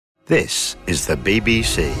This is the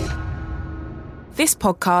BBC. This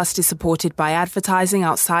podcast is supported by advertising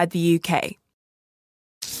outside the UK.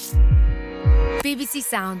 BBC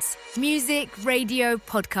Sounds. Music, radio,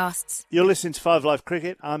 podcasts. You're listening to Five Live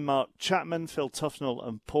Cricket. I'm Mark Chapman. Phil Tufnell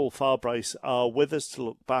and Paul Farbrace are with us to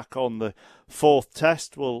look back on the fourth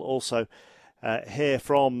test. We'll also hear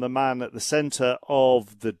from the man at the centre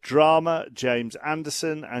of the drama, James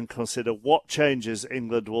Anderson, and consider what changes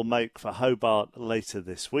England will make for Hobart later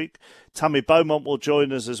this week. Tammy Beaumont will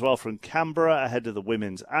join us as well from Canberra ahead of the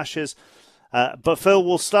Women's Ashes. But Phil,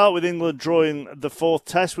 we'll start with England drawing the fourth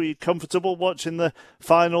test. Were you comfortable watching the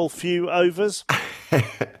final few overs?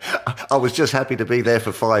 I was just happy to be there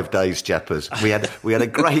for 5 days, Chappers. We had a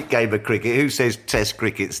great game of cricket. Who says Test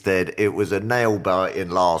cricket's dead? It was a nail-biting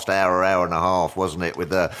last hour and a half, wasn't it? With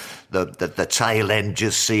the tail end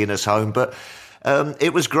just seeing us home, but.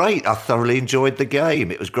 It was great. I thoroughly enjoyed the game.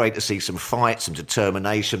 It was great to see some fight, some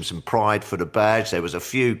determination, some pride for the badge. There was a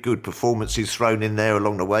few good performances thrown in there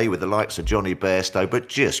along the way with the likes of Johnny Bairstow, but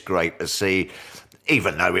just great to see,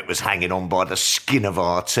 even though it was hanging on by the skin of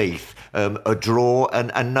our teeth, a draw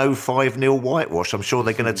and no 5-0 whitewash. I'm sure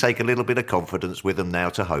they're going to take a little bit of confidence with them now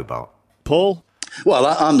to Hobart. Paul? Well,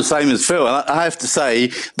 I'm the same as Phil. I have to say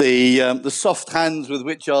the soft hands with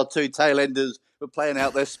which our two tail-enders were playing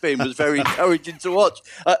out their spin was very encouraging to watch.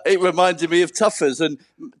 It reminded me of Tuffers and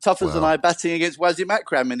I batting against Wasim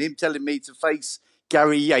Akram and him telling me to face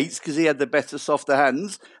Gary Yates because he had the better, softer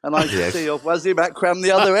hands, and I could see off Wasim Akram the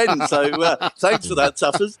other end. So thanks for that,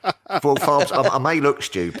 Tuffers. Well, Farbs, I may look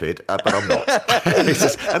stupid, but I'm not.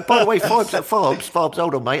 And by the way, Farbs,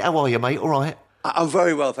 hold on, mate. How are you, mate? All right? I'm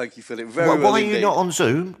very well, thank you, Philip. Very well. Why are you not on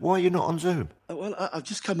Zoom? Well, I've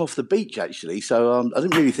just come off the beach, actually, so I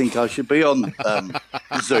didn't really think I should be on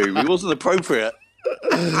Zoom. It wasn't appropriate.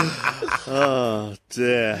 Oh,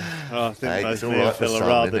 dear. I think most people feel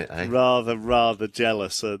rather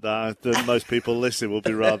jealous. That most people listening will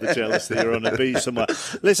be rather jealous that you're on a beach somewhere.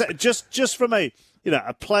 Listen, just from a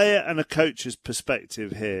player and a coach's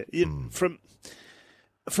perspective here, from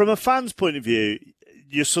a fan's point of view,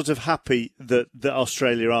 you're sort of happy that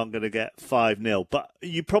Australia aren't going to get 5-0, but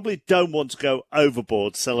you probably don't want to go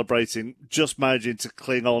overboard celebrating just managing to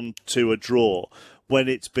cling on to a draw when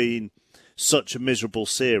it's been such a miserable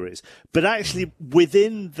series. But actually,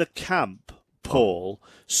 within the camp, Paul,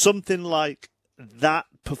 something like that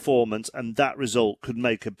performance and that result could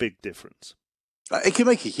make a big difference. It can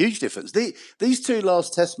make a huge difference. These two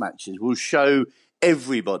last test matches will show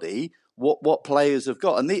everybody what players have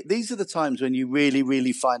got. And these are the times when you really,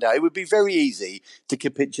 really find out. It would be very easy to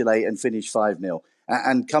capitulate and finish 5-0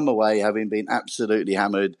 and come away having been absolutely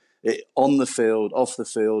hammered on the field, off the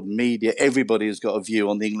field, media. Everybody has got a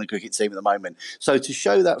view on the England cricket team at the moment. So to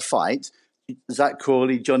show that fight, Zach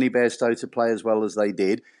Crawley, Johnny Bairstow to play as well as they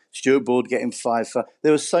did, Stuart Broad getting 5 for...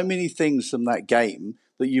 There were so many things from that game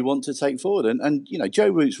that you want to take forward. And Joe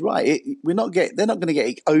Root's right. They're not going to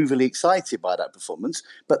get overly excited by that performance,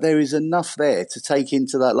 but there is enough there to take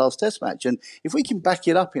into that last test match. And if we can back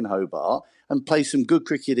it up in Hobart and play some good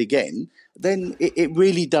cricket again, then it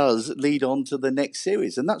really does lead on to the next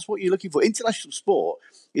series. And that's what you're looking for. International sport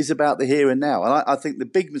is about the here and now. And I think the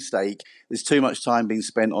big mistake is too much time being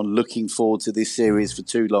spent on looking forward to this series for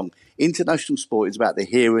too long. International sport is about the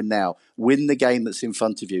here and now. Win the game that's in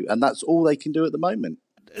front of you. And that's all they can do at the moment.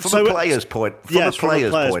 From a player's point of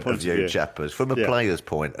view, Chappers, from a player's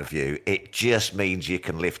point of view, it just means you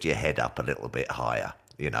can lift your head up a little bit higher.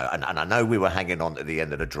 And I know we were hanging on to the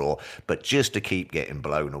end of the draw, but just to keep getting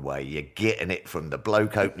blown away, you're getting it from the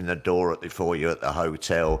bloke opening the door for you at the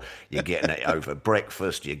hotel, you're getting it over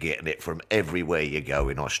breakfast, you're getting it from everywhere you go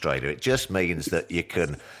in Australia. It just means that you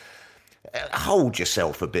can hold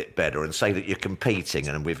yourself a bit better and say that you're competing.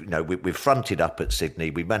 And we've fronted up at Sydney.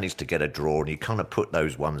 We managed to get a draw, and you kind of put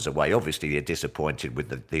those ones away. Obviously, you're disappointed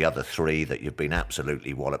with the other three that you've been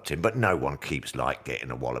absolutely walloped in, but no one keeps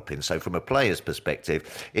getting a walloping. So from a player's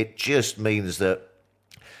perspective, it just means that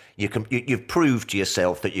you've proved to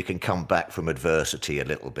yourself that you can come back from adversity a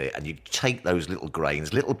little bit, and you take those little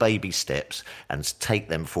grains, little baby steps, and take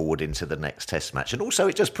them forward into the next test match. And also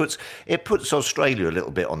it just puts Australia a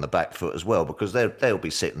little bit on the back foot as well, because they'll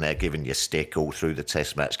be sitting there giving you stick all through the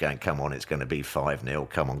test match, going, come on, it's going to be 5-0,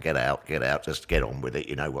 come on, get out, just get on with it,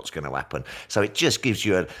 you know what's going to happen. So it just gives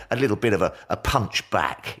you a little bit of a punch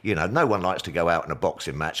back. No one likes to go out in a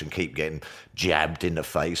boxing match and keep getting jabbed in the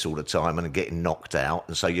face all the time and getting knocked out,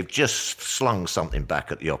 and so you've just slung something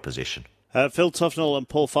back at the opposition. Phil Tufnell and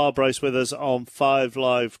Paul Farbrace with us on 5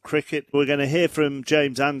 Live Cricket. We're going to hear from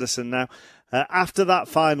James Anderson now. After that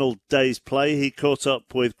final day's play, he caught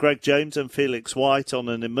up with Greg James and Felix White on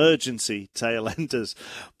an emergency Tailenders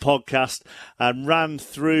podcast and ran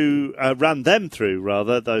them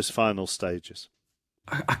through those final stages.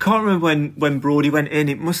 I can't remember when Brody went in.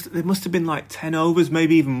 It must have been like 10 overs,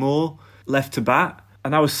 maybe even more, left to bat.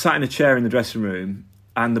 And I was sat in a chair in the dressing room,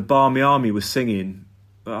 and the Barmy Army was singing,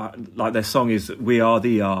 like their song is, "We are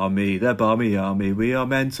the army, they're Barmy Army, we are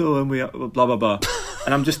mental and we are blah, blah, blah."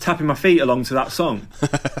 And I'm just tapping my feet along to that song.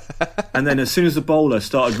 And then as soon as the bowler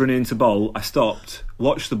started running into bowl, I stopped,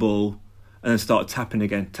 watched the ball, and then started tapping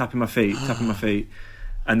again, tapping my feet.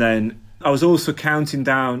 And then I was also counting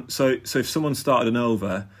down. So if someone started an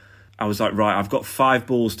over, I was like, right, I've got 5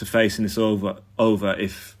 balls to face in this over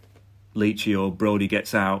if Leachy or Brody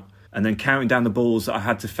gets out. And then counting down the balls that I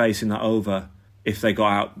had to face in that over if they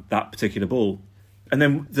got out that particular ball. And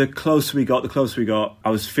then the closer we got, I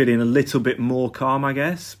was feeling a little bit more calm, I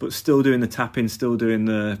guess, but still doing the tapping, still doing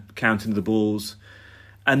the counting of the balls.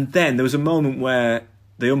 And then there was a moment where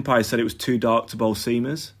the umpire said it was too dark to bowl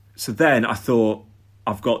seamers. So then I thought,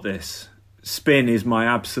 I've got this. Spin is my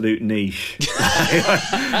absolute niche.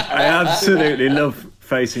 I absolutely love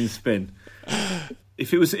facing spin.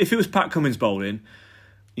 If it was Pat Cummins bowling,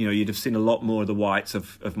 you'd have seen a lot more of the whites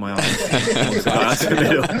of my arms. I've seen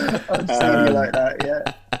you like that,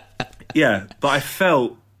 yeah. Yeah, but I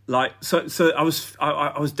felt like so. I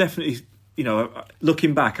was definitely,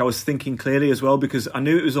 looking back, I was thinking clearly as well, because I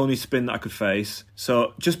knew it was only spin that I could face.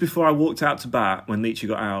 So just before I walked out to bat, when Leachy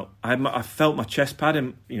got out, I felt my chest pad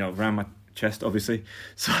around my chest, obviously.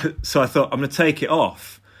 So I thought, I'm going to take it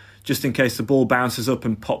off, just in case the ball bounces up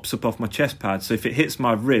and pops up off my chest pad. So if it hits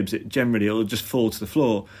my ribs, it'll just fall to the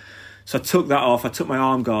floor. So I took that off. I took my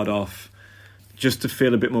arm guard off just to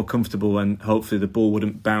feel a bit more comfortable, and hopefully the ball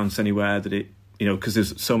wouldn't bounce anywhere that it, because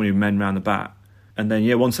there's so many men round the bat. And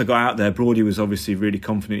then, once I got out there, Brody was obviously really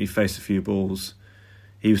confident. He faced a few balls.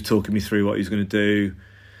 He was talking me through what he was going to do.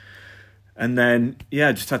 And then,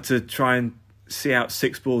 I just had to try and see out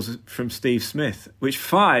 6 balls from Steve Smith, which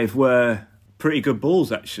 5 were pretty good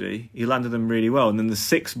balls, actually. He landed them really well. And then the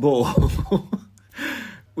 6th ball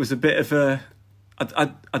was a bit of a...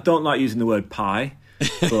 I don't like using the word pie,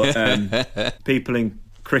 but people in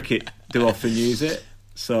cricket do often use it.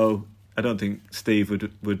 So I don't think Steve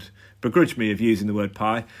would begrudge me of using the word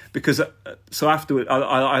pie, because so afterward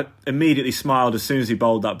I immediately smiled as soon as he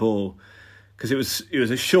bowled that ball, because it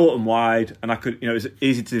was a short and wide, and I could, it was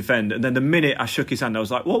easy to defend. And then the minute I shook his hand, I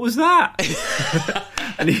was like, "What was that?"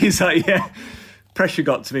 And he's like, "Yeah, pressure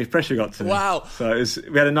got to me. Wow. So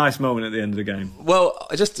we had a nice moment at the end of the game. Well,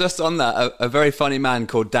 just on that, a very funny man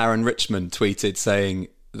called Darren Richmond tweeted saying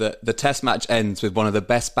that the test match ends with one of the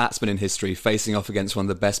best batsmen in history facing off against one of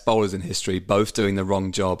the best bowlers in history, both doing the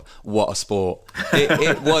wrong job. What a sport.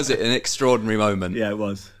 It was an extraordinary moment. Yeah, it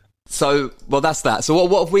was. So, well, that's that. So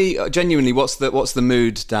what have we, genuinely, what's the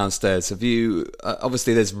mood downstairs? Have you,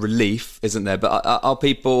 obviously there's relief, isn't there? But are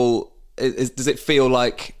people, does it feel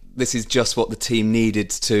like this is just what the team needed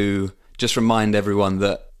to just remind everyone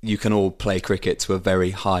that you can all play cricket to a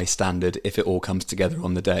very high standard if it all comes together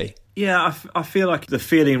on the day? Yeah, I feel like the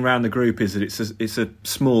feeling around the group is that it's a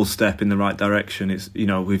small step in the right direction. It's,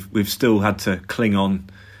 we've still had to cling on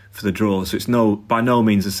for the draw, so it's by no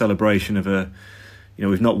means a celebration of a,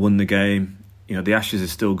 we've not won the game. The Ashes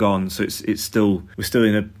is still gone, so we're still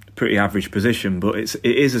in a pretty average position, but it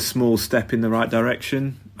is a small step in the right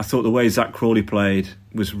direction. I thought the way Zach Crawley played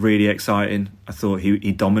was really exciting. I thought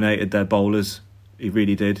he dominated their bowlers. He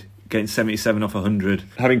really did, getting 77 off 100.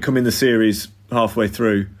 Having come in the series halfway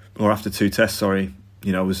through, or after 2 tests,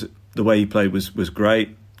 was the way he played was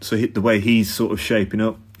great. So the way he's sort of shaping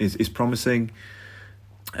up is promising.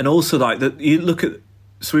 And also, you look at,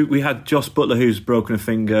 so we had Joss Butler, who's broken a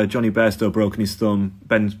finger, Johnny Bairstow broken his thumb,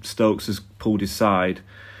 Ben Stokes has pulled his side.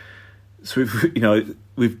 So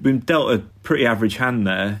we've been dealt a pretty average hand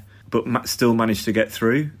there, but still managed to get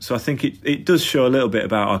through. So I think it does show a little bit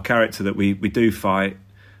about our character, that we do fight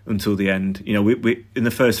until the end. We in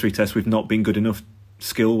the first 3 tests we've not been good enough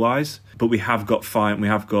skill-wise, but we have got fight and we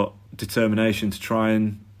have got determination to try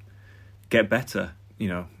and get better.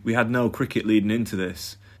 We had no cricket leading into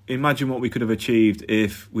this. Imagine what we could have achieved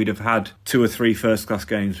if we'd have had 2 or 3 first-class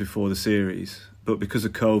games before the series. But because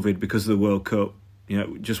of COVID, because of the World Cup,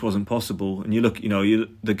 it just wasn't possible. And you look,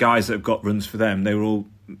 the guys that have got runs for them,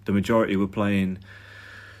 the majority were playing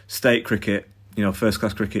state cricket,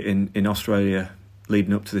 first-class cricket in Australia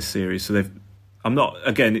leading up to this series. So I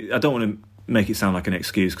don't want to make it sound like an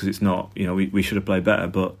excuse, because it's not. We should have played better,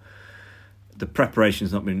 but the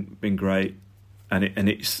preparation's not been great. And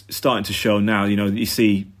it's starting to show now. You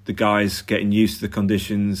see the guys getting used to the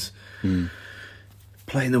conditions.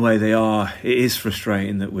 playing the way they are, it is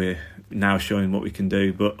frustrating that we're now showing what we can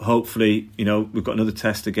do. But hopefully, we've got another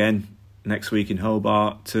test again next week in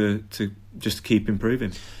Hobart to just keep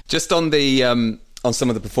improving. Just on the on some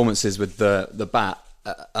of the performances with the bat,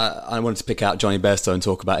 I wanted to pick out Johnny Bairstow and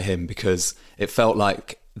talk about him, because it felt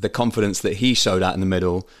like the confidence that he showed out in the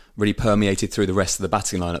middle really permeated through the rest of the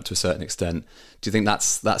batting lineup to a certain extent. Do you think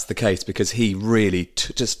that's the case? Because he really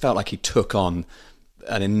just felt like he took on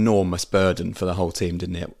an enormous burden for the whole team,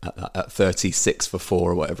 didn't he, at 36 for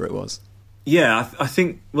 4 or whatever it was? Yeah, I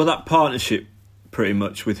think, that partnership pretty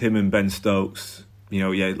much with him and Ben Stokes,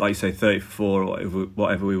 like you say, 30 for 4 or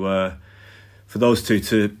whatever we were, for those two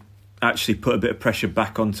to actually put a bit of pressure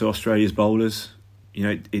back onto Australia's bowlers.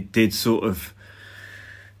 It did sort of,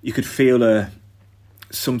 you could feel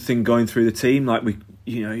something going through the team, like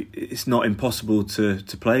it's not impossible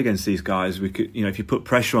to play against these guys. We could, if you put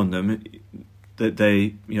pressure on them, that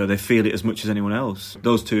they feel it as much as anyone else.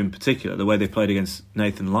 Those two in particular, the way they played against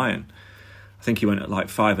Nathan Lyon, I think he went at like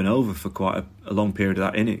 5 and over for quite a long period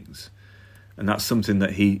of that innings, and that's something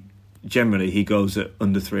that he goes at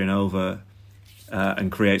under 3 and over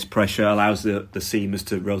and creates pressure, allows the seamers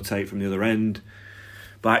to rotate from the other end.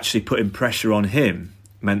 But actually putting pressure on him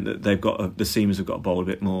meant that the seamers have got to bowl a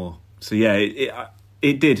bit more. So yeah,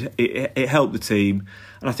 it helped the team.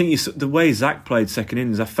 And I think the way Zach played second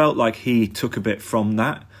innings, I felt like he took a bit from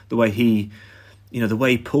that. The way he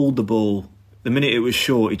pulled the ball, the minute it was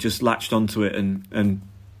short, he just latched onto it and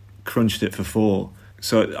crunched it for 4.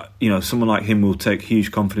 So someone like him will take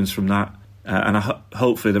huge confidence from that, and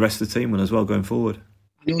hopefully the rest of the team will as well going forward.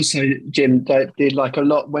 And also, Jim, they did like a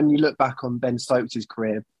lot. When you look back on Ben Stokes'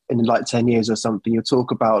 career in like 10 years or something, you'll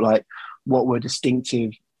talk about like what were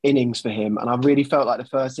distinctive innings for him. And I really felt like the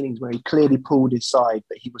first innings where he clearly pulled his side,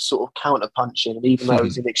 but he was sort of counter-punching. And even though he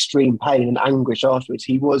was in extreme pain and anguish afterwards,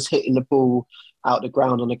 he was hitting the ball out the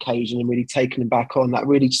ground on occasion and really taking him back on. That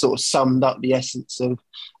really sort of summed up the essence of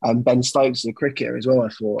Ben Stokes as a cricketer as well, I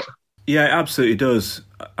thought. Yeah, it absolutely does.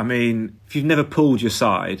 I mean, if you've never pulled your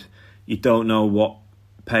side, you don't know what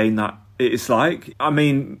pain that it's like. I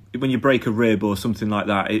mean, when you break a rib or something like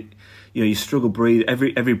that, you struggle breathe.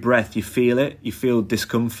 Every breath you feel it. You feel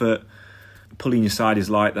discomfort. Pulling your side is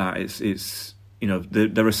like that. It's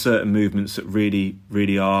there are certain movements that really,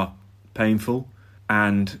 really are painful.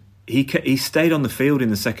 And he stayed on the field in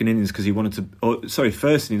the second innings because he wanted to.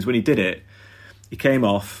 First innings when he did it, he came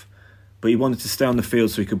off, but he wanted to stay on the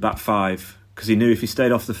field so he could bat 5, because he knew if he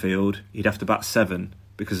stayed off the field, he'd have to bat 7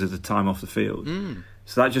 because of the time off the field.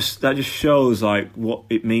 So that just shows like what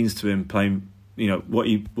it means to him playing. What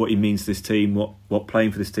he means to this team, what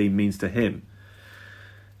playing for this team means to him.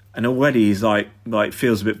 And already he's like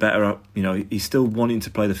feels a bit better. He's still wanting to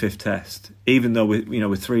play the 5th test, even though we're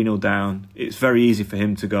 3-0 down. It's very easy for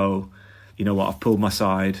him to go, you know what, I've pulled my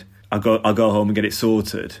side. I'll go home and get it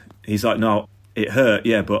sorted. He's like, no, it hurt,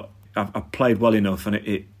 yeah, but I've played well enough, and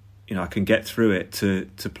it I can get through it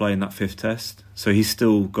to play in that 5th test. So he's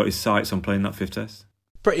still got his sights on playing that 5th test.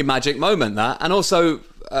 Pretty magic moment, that. And also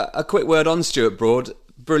a quick word on Stuart Broad.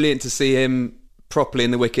 Brilliant to see him properly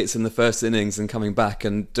in the wickets in the first innings and coming back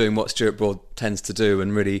and doing what Stuart Broad tends to do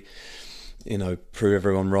and really, prove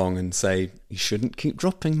everyone wrong and say, you shouldn't keep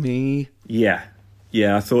dropping me. Yeah,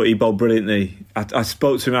 I thought he bowled brilliantly. I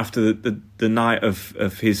spoke to him after the night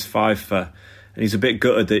of his 5 and he's a bit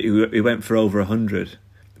gutted that he went for over 100.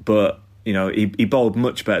 But, he bowled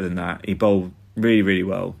much better than that. He bowled really, really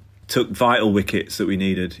well. Took vital wickets that we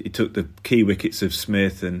needed. He took the key wickets of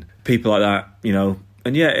Smith and people like that,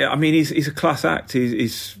 And yeah, I mean, he's a class act.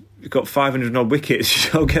 He's got 500 odd wickets.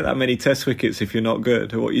 You don't get that many Test wickets if you're not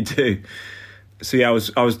good at what you do. So yeah,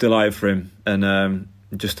 I was delighted for him, and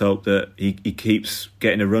just hope that he keeps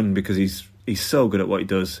getting a run, because he's so good at what he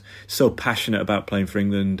does. So passionate about playing for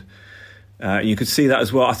England. You could see that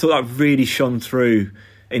as well. I thought that really shone through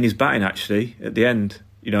in his batting actually at the end.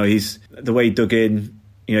 He's the way he dug in.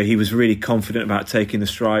 He was really confident about taking the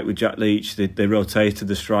strike with Jack Leach. They rotated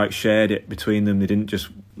the strike, shared it between them. They didn't just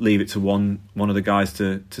leave it to one of the guys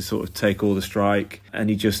to sort of take all the strike. And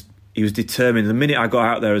he was determined. The minute I got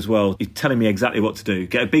out there as well, he's telling me exactly what to do.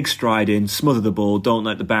 Get a big stride in, smother the ball, don't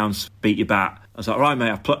let the bounce beat your bat. I was like, right,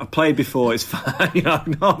 mate, I've played before, it's fine. I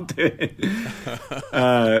know what I'm doing.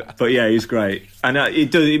 But yeah, he's great. And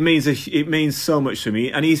it means so much to me.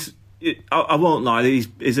 And I won't lie,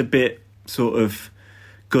 he's a bit sort of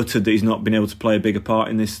gutted that he's not been able to play a bigger part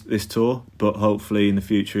in this tour, but hopefully in the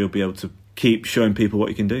future he'll be able to keep showing people what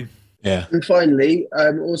he can do. Yeah. And finally,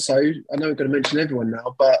 also, I know we're going to mention everyone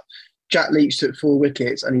now, but Jack Leach took 4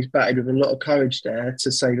 wickets and he's batted with a lot of courage there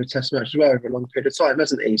to save a test match as well over a long period of time,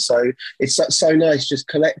 hasn't he? So it's so nice just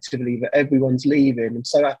collectively that everyone's leaving. I'm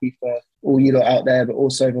so happy for all you lot out there, but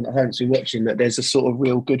also everyone at home to be watching, that there's a sort of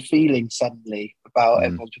real good feeling suddenly about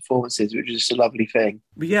everyone's performances, which is just a lovely thing.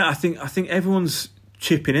 But yeah, I think everyone's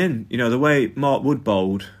chipping in. You know, the way Mark Wood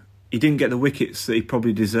bowled, he didn't get the wickets that he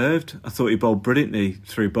probably deserved. I thought he bowled brilliantly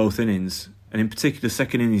through both innings. And in particular,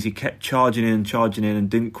 second innings, he kept charging in and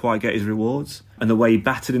didn't quite get his rewards. And the way he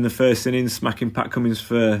batted in the first innings, smacking Pat Cummins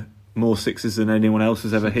for more sixes than anyone else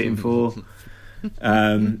has ever hit him for. He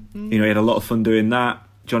had a lot of fun doing that.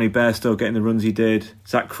 Johnny Bairstow getting the runs he did.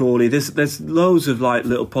 Zach Crawley. There's loads of like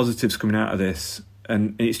little positives coming out of this.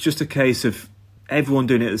 And it's just a case of everyone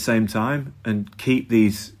doing it at the same time and keep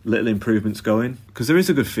these little improvements going. Because there is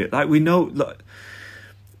a good fit. Like, we know...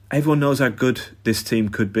 everyone knows how good this team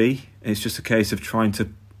could be. It's just a case of trying to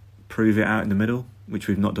prove it out in the middle, which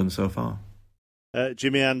we've not done so far.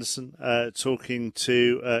 Jimmy Anderson talking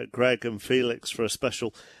to Greg and Felix for a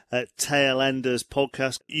special Tail Enders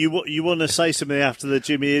podcast. You want to say something after the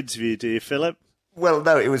Jimmy interview, do you, Philip? Well,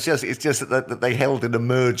 no, it's just that they held an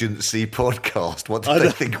emergency podcast. What did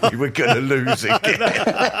they think we were going to lose again?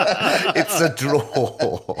 It's a draw.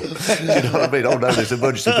 You know what I mean? Oh no, there's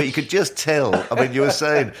emergency. But you could just tell. I mean, you were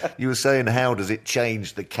saying how does it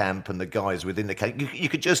change the camp and the guys within the camp? You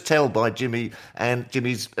could just tell by Jimmy's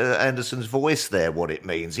Anderson's voice there what it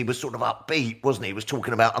means. He was sort of upbeat, wasn't he? He was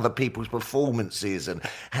talking about other people's performances and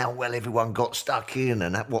how well everyone got stuck in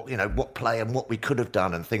and what play and what we could have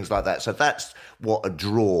done and things like that. So that's what a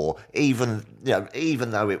draw, even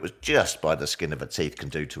though it was just by the skin of a teeth, can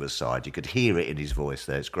do to a side. You could hear it in his voice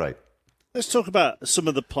there. It's great. Let's talk about some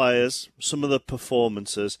of the players, some of the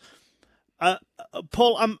performances.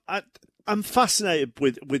 Paul, I'm fascinated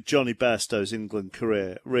with Johnny Bairstow's England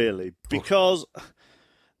career, really, because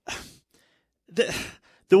there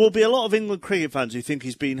will be a lot of England cricket fans who think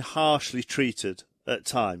he's been harshly treated at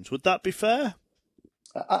times. Would that be fair?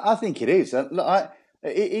 I think it is.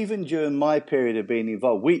 Even during my period of being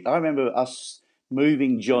involved, I remember us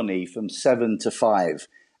moving Johnny from 7 to 5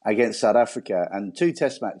 against South Africa and 2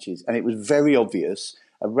 test matches, and it was very obvious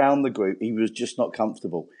around the group he was just not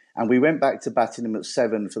comfortable. And we went back to batting him at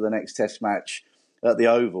 7 for the next test match at the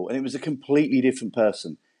Oval, and it was a completely different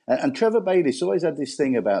person. And Trevor Bayliss always had this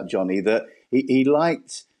thing about Johnny, that he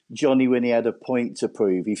liked Johnny when he had a point to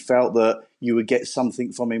prove. He felt that you would get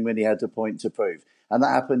something from him when he had a point to prove. And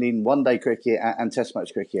that happened in one-day cricket and test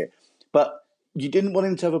match cricket. But you didn't want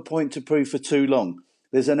him to have a point to prove for too long.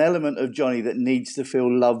 There's an element of Johnny that needs to feel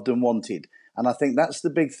loved and wanted. And I think that's the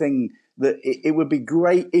big thing, that it would be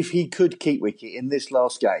great if he could keep wicket in this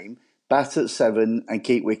last game, bat at 7 and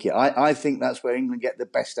keep wicket. I think that's where England get the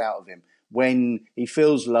best out of him. When he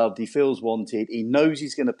feels loved, he feels wanted, he knows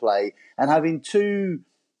he's going to play. And having 2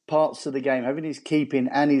 parts of the game, having his keeping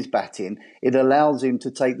and his batting, it allows him to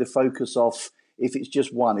take the focus off if it's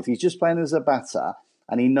just one. If he's just playing as a batter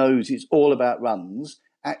and he knows it's all about runs,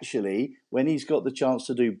 actually, when he's got the chance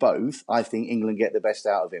to do both, I think England get the best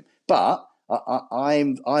out of him. But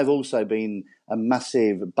I've also been a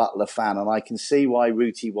massive Buttler fan, and I can see why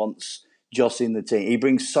Rooty wants Joss in the team. He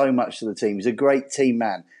brings so much to the team. He's a great team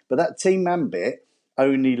man. But that team man bit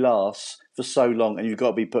only lasts for so long, and you've got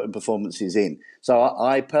to be putting performances in. So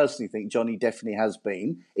I personally think Johnny definitely has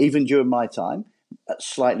been, even during my time,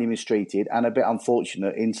 slightly mistreated and a bit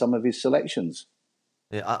unfortunate in some of his selections.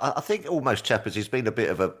 Yeah, I think almost Chappers, he's been a bit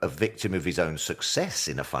of a victim of his own success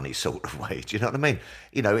in a funny sort of way. Do you know what I mean?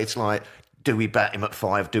 You know, it's like, do we bat him at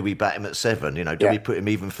 5? Do we bat him at 7? You know, do we put him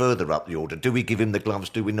even further up the order? Do we give him the gloves?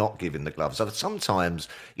 Do we not give him the gloves? So sometimes,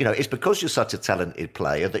 you know, it's because you're such a talented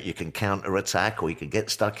player that you can counter-attack or you can get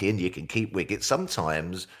stuck in, you can keep wickets.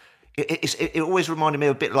 Sometimes it always reminded me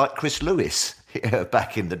a bit like Chris Lewis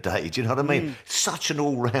back in the day. Do you know what I mean? Such an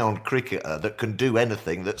all-round cricketer that can do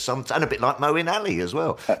anything, and a bit like Moeen Ali as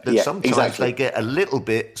well. Sometimes they get a little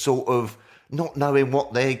bit sort of not knowing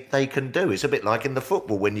what they can do. It's a bit like in the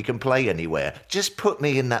football when you can play anywhere. Just put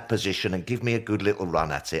me in that position and give me a good little run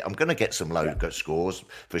at it. I'm going to get some low scores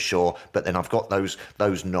for sure, but then I've got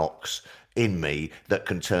those knocks in me that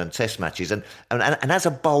can turn test matches. And as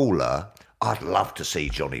a bowler, I'd love to see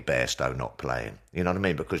Johnny Bairstow not playing. You know what I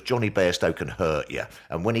mean? Because Johnny Bairstow can hurt you.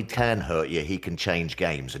 And when he can hurt you, he can change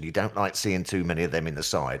games. And you don't like seeing too many of them in the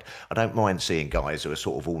side. I don't mind seeing guys who are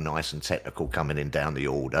sort of all nice and technical coming in down the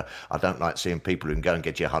order. I don't like seeing people who can go and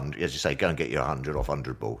get you 100, as you say, go and get you 100 off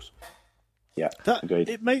 100 balls. Yeah, agreed.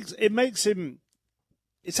 It makes him...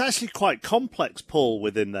 It's actually quite complex, Paul,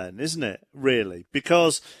 within then, isn't it? Really?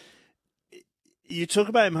 Because you talk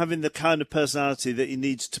about him having the kind of personality that he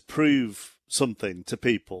needs to prove something to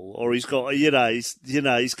people, or he's got, he's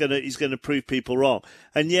going to prove people wrong.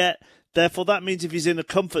 And yet, therefore, that means if he's in a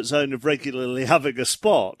comfort zone of regularly having a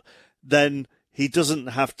spot, then he doesn't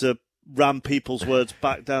have to ram people's words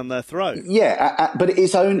back down their throat. Yeah, but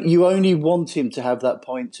you only want him to have that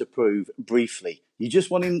point to prove briefly. You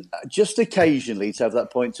just want him just occasionally to have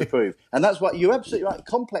that point to prove. And that's what you're absolutely right.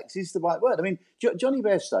 Complex is the right word. I mean, Johnny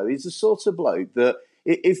Bairstow is the sort of bloke that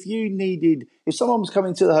if someone was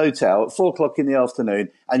coming to the hotel at 4:00 in the afternoon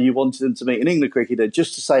and you wanted them to meet an England cricketer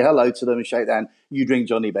just to say hello to them and shake their hand, you'd ring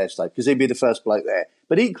Johnny Bairstow because he'd be the first bloke there.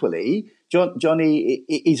 But equally, Johnny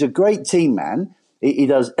is a great team man. He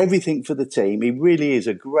does everything for the team. He really is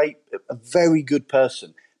a very good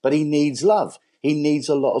person, but he needs love. He needs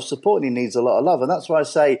a lot of support and he needs a lot of love. And that's why I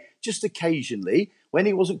say just occasionally, when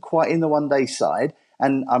he wasn't quite in the one-day side,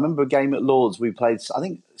 and I remember a game at Lords we played, I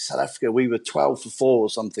think South Africa, we were 12 for 4 or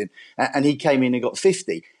something, and he came in and got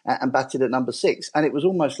 50 and batted at number 6. And it was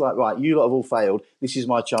almost like, right, you lot have all failed. This is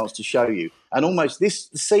my chance to show you. And almost the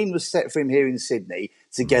scene was set for him here in Sydney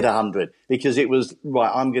to get 100 because it was,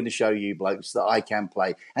 right, I'm going to show you blokes that I can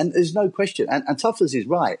play. And there's no question. And Tuffers is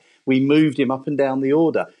right. We moved him up and down the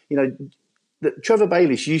order. Trevor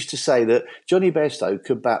Bayliss used to say that Johnny Bairstow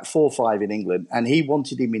could bat 4-5 in England and he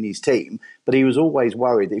wanted him in his team, but he was always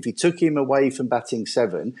worried that if he took him away from batting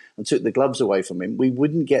 7 and took the gloves away from him, we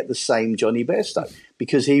wouldn't get the same Johnny Bairstow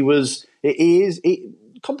because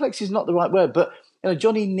complex is not the right word, but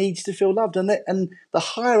Johnny needs to feel loved. And the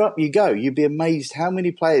higher up you go, you'd be amazed how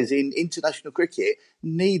many players in international cricket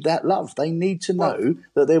need that love. They need to know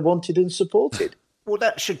that they're wanted and supported. Well,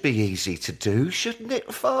 that should be easy to do, shouldn't it,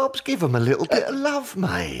 Farbs? Give them a little bit of love,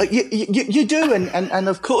 mate. You do, and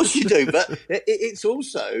of course you do. But it's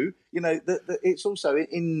also, it's also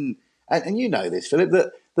in, and you know this, Philip,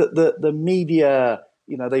 that the media,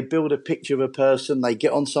 they build a picture of a person, they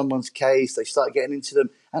get on someone's case, they start getting into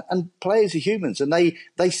them, and players are humans, and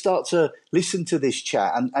they start to listen to this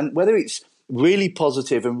chat, and whether it's really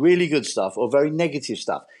positive and really good stuff or very negative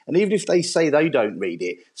stuff. And even if they say they don't read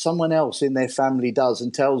it, someone else in their family does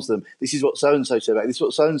and tells them, this is what so-and-so said about you, this is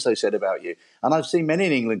what so-and-so said about you. And I've seen many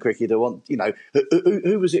in England cricketer want,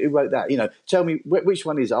 who was it who wrote that? Tell me which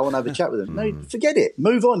one is it? I want to have a chat with them. No, forget it.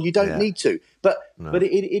 Move on. You don't need to. But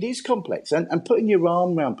it is complex. And putting your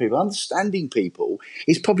arm around people, understanding people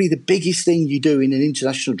is probably the biggest thing you do in an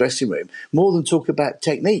international dressing room, more than talk about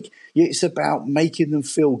technique. It's about making them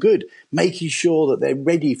feel good, making sure that they're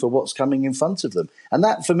ready for what's coming in front of them. And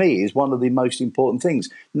that, for me, is one of the most important things.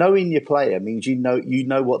 Knowing your player means you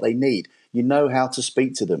know what they need. You know how to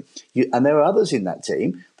speak to them. And there are others in that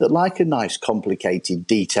team that like a nice, complicated,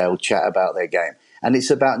 detailed chat about their game. And it's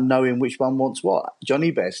about knowing which one wants what.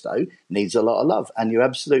 Johnny Bairstow needs a lot of love. And you're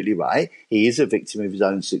absolutely right. He is a victim of his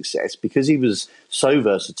own success because he was so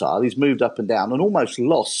versatile. He's moved up and down and almost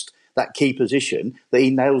lost that key position that he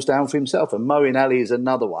nails down for himself. And Moeen Ali is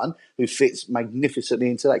another one who fits magnificently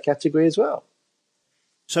into that category as well.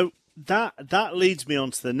 So that leads me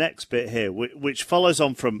on to the next bit here, which follows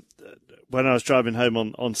on from when I was driving home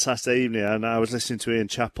on Saturday evening and I was listening to Ian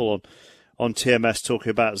Chappell on TMS talking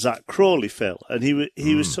about Zach Crawley, Phil. And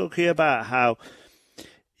he was talking about how,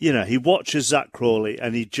 he watches Zach Crawley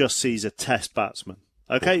and he just sees a test batsman.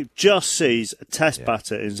 Okay, just sees a test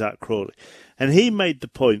batter in Zach Crawley. And he made the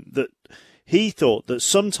point that he thought that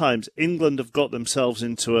sometimes England have got themselves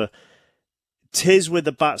into tis with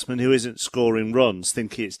a batsman who isn't scoring runs,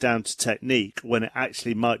 thinking it's down to technique when it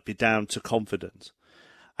actually might be down to confidence.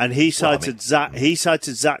 And he cited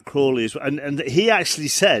Zach Crawley as well. And he actually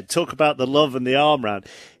said, talk about the love and the arm round.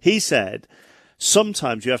 He said,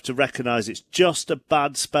 sometimes you have to recognise it's just a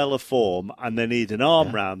bad spell of form and they need an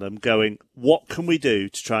arm round them going, what can we do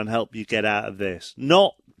to try and help you get out of this?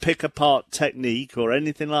 Not pick apart technique or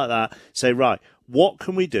anything like that. Say, right, what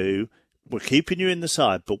can we do? We're keeping you in the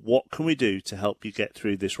side, but what can we do to help you get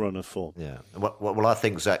through this run of form? Yeah. Well, I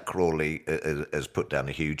think Zach Crawley has put down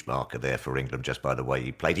a huge marker there for England just by the way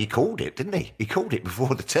he played. He called it, didn't he? He called it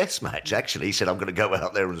before the Test match, actually. He said, I'm going to go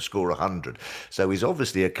out there and score 100. So he's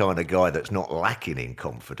obviously a kind of guy that's not lacking in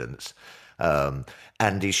confidence.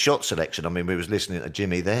 And his shot selection, I mean, we was listening to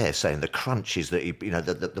Jimmy there saying the crunches that he,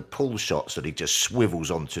 the pull shots that he just swivels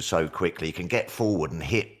onto so quickly. He can get forward and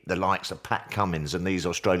hit the likes of Pat Cummins and these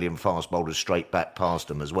Australian fast bowlers straight back past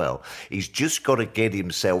him as well. He's just got to get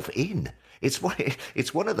himself in. It's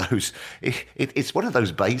one of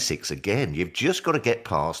those basics again. You've just got to get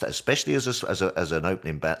past, especially as an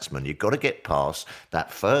opening batsman. You've got to get past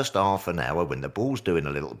that first half an hour when the ball's doing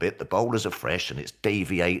a little bit, the bowlers are fresh and it's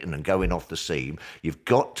deviating and going off the seam. You've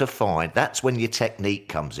got to find that's when your technique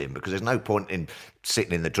comes in, because there's no point in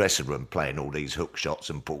sitting in the dressing room playing all these hook shots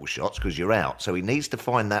and pull shots because you're out. So he needs to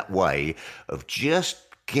find that way of just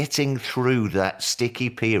getting through that sticky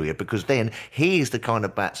period, because then he's the kind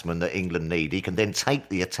of batsman that England need. He can then take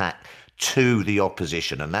the attack to the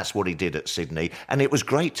opposition, and that's what he did at Sydney, and it was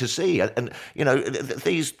great to see. And you know,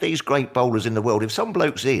 these great bowlers in the world, if some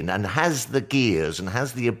bloke's in and has the gears and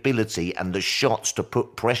has the ability and the shots to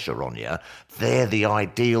put pressure on you, they're the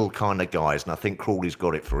ideal kind of guys. And I think Crawley's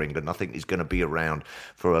got it for England. I think he's going to be around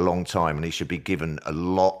for a long time, and he should be given a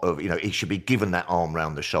lot of, you know, he should be given that arm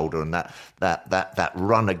round the shoulder and that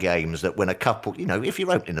run of games that when a couple, you know, if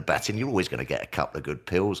you're opening the batting, you're always going to get a couple of good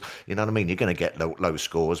pills. You know what I mean? You're going to get low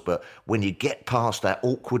scores, but when you get past that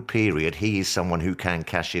awkward period, he is someone who can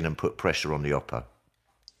cash in and put pressure on the upper.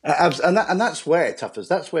 And that's where, Tuffers,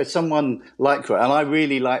 that's where someone like, and I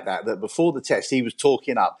really like that before the test, he was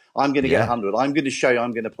talking up, I'm going to get 100, I'm going to show you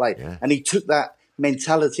I'm going to play. Yeah. And he took that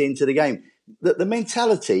mentality into the game. The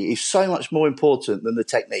mentality is so much more important than the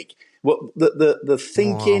technique. The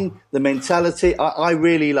thinking, the mentality, I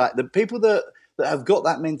really like. The people that have got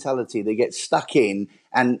that mentality, they get stuck in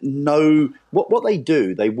and know what they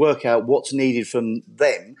do. They work out what's needed from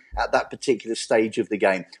them at that particular stage of the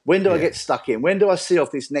game. When do I get stuck in? When do I see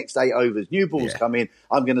off this next 8 overs? New balls come in.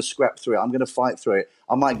 I'm going to scrap through it. I'm going to fight through it.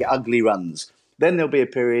 I might get ugly runs. Then there'll be a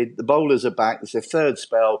period. The bowlers are back. It's their third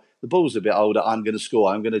spell. The ball's a bit older. I'm going to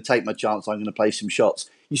score. I'm going to take my chance. I'm going to play some shots.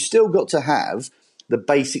 You still got to have the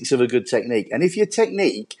basics of a good technique. And if your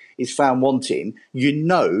technique is found wanting, you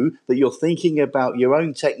know that you're thinking about your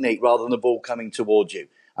own technique rather than the ball coming towards you.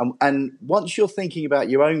 And once you're thinking about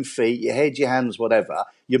your own feet, your head, your hands, whatever,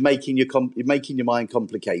 you're making your mind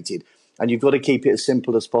complicated. And you've got to keep it as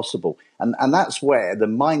simple as possible. And that's where the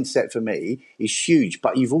mindset for me is huge.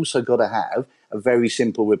 But you've also got to have a very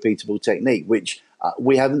simple, repeatable technique, which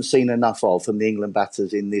we haven't seen enough of from the England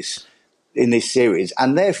batters in this series.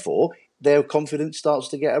 And therefore, their confidence starts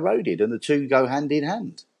to get eroded, and the two go hand in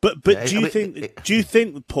hand. But do you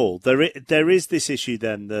think, Paul, there is this issue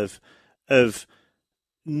then of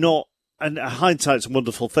not, and hindsight's a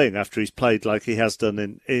wonderful thing after he's played like he has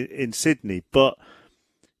done in Sydney, but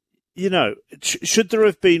you know, should there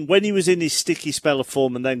have been, when he was in his sticky spell of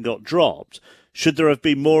form and then got dropped, should there have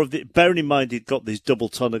been more of the, bearing in mind he'd got this double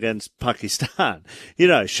ton against Pakistan, you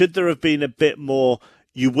know, should there have been a bit more,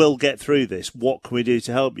 you will get through this, what can we do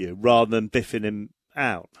to help you, rather than biffing him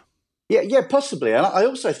out? Yeah, possibly. And I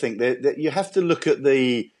also think that you have to look at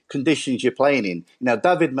the conditions you're playing in. Now,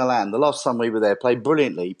 David Milan, the last time we were there, played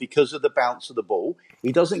brilliantly because of the bounce of the ball.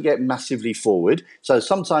 He doesn't get massively forward. So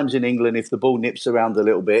sometimes in England, if the ball nips around a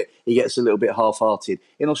little bit, he gets a little bit half-hearted.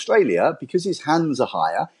 In Australia, because his hands are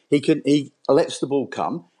higher, he lets the ball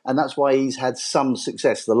come. And that's why he's had some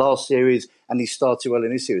success the last series, and he started well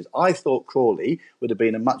in this series. I thought Crawley would have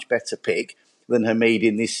been a much better pick than Hamid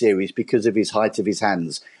in this series because of his height of his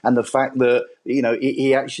hands and the fact that, you know,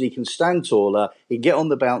 he actually can stand taller, he get on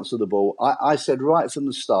the bounce of the ball. I said right from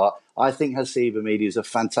the start, I think Haseeb Hamid is a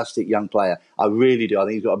fantastic young player. I really do. I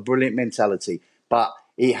think he's got a brilliant mentality, but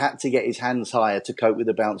he had to get his hands higher to cope with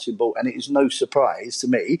the bouncing ball. And it is no surprise to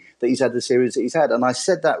me that he's had the series that he's had. And I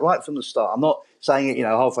said that right from the start. I'm not saying it, you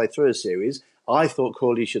know, halfway through a series. I thought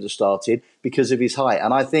Crawley should have started because of his height.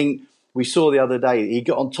 And I think we saw the other day, he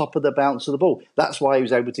got on top of the bounce of the ball. That's why he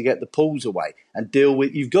was able to get the pulls away and deal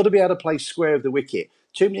with, you've got to be able to play square of the wicket.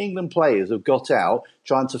 Too many England players have got out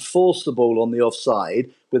trying to force the ball on the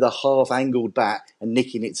offside with a half-angled bat and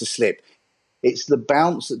nicking it to slip. It's the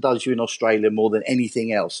bounce that does you in Australia more than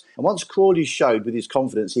anything else. And once Crawley showed with his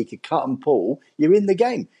confidence he could cut and pull, you're in the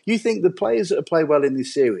game. You think the players that have played well in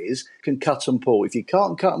this series can cut and pull. If you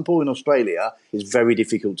can't cut and pull in Australia, it's very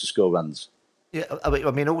difficult to score runs. Yeah,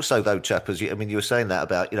 I mean, also though, Chappers, you were saying that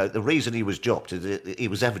about, you know, the reason he was dropped is that he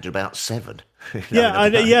was averaging about 7.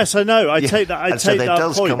 Yes, I know. I take that.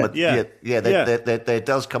 There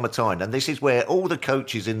does come a time, and this is where all the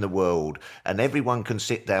coaches in the world and everyone can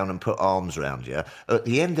sit down and put arms around you. At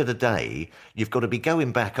the end of the day, you've got to be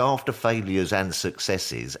going back after failures and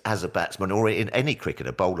successes as a batsman or in any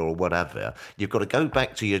cricketer, bowler or whatever. You've got to go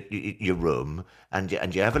back to your room and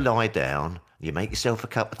you have a lie down. You make yourself a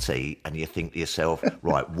cup of tea and you think to yourself,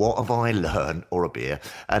 right, what have I learned, or a beer?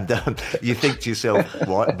 And you think to yourself,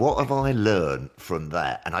 right, what have I learned learn from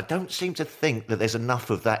that. And I don't seem to think that there's enough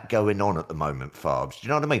of that going on at the moment, Farbs. Do you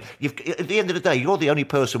know what I mean? At the end of the day, you're the only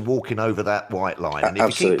person walking over that white line. And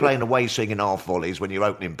if you keep playing away swinging half volleys when you're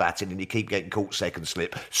opening batting and you keep getting caught second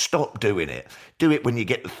slip, stop doing it. Do it when you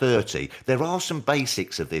get to 30. There are some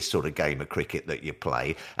basics of this sort of game of cricket that you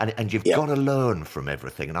play, and you've got to learn from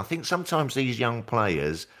everything. And I think sometimes these young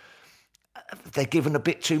players, they're given a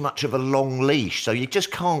bit too much of a long leash, so you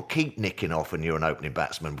just can't keep nicking off when you're an opening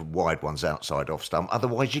batsman with wide ones outside off stump.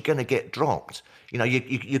 Otherwise, you're going to get dropped. You know,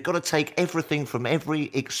 you've got to take everything from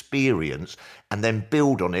every experience and then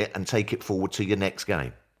build on it and take it forward to your next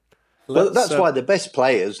game. Well, that's why the best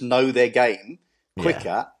players know their game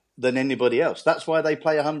quicker than anybody else. That's why they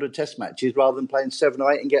play 100 Test matches rather than playing 7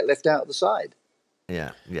 or 8 and get left out of the side.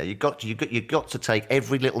 Yeah. You've got to take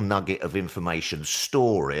every little nugget of information,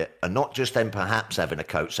 store it, and not just then perhaps having a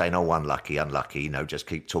coach saying, "Oh, unlucky," you know, just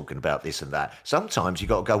keep talking about this and that. Sometimes you've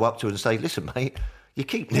got to go up to it and say, "Listen, mate, you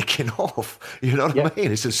keep nicking off." You know what I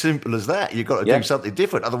mean? It's as simple as that. You've got to do something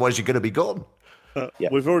different, otherwise you're going to be gone.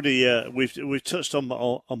 We've already we've touched on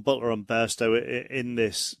Buttler and Bairstow in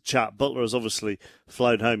this chat. Buttler has obviously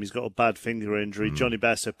flown home. He's got a bad finger injury. Johnny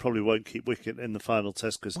Bairstow probably won't keep wicket in the final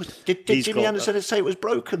test because did Jimmy Anderson say it was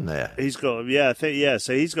broken there? He's got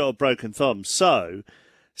so he's got a broken thumb. So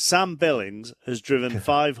Sam Billings has driven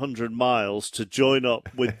 500 miles to join up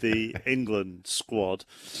with the England squad.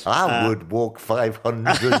 I would walk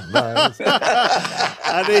 500 miles.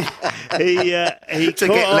 And he to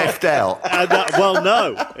get left out.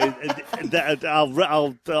 No.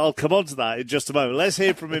 I'll come on to that in just a moment. Let's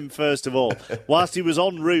hear from him first of all. Whilst he was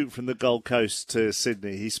en route from the Gold Coast to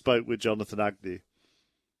Sydney, he spoke with Jonathan Agnew.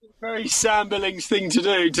 Very Sam Billings thing to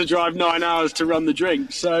do, to drive 9 hours to run the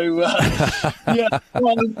drink. So,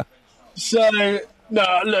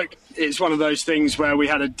 look, it's one of those things where we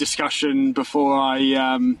had a discussion before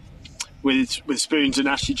with Spoons and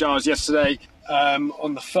Ashley Giles yesterday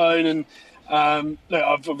on the phone. And look,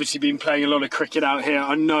 I've obviously been playing a lot of cricket out here.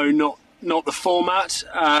 I know not the format,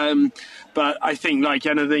 but I think like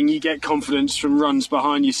anything, you get confidence from runs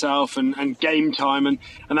behind yourself and game time, and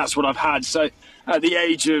that's what I've had. So at the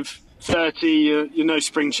age of 30, you're no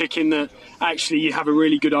spring chicken, that actually you have a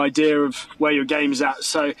really good idea of where your game's at.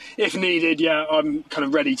 So if needed, I'm kind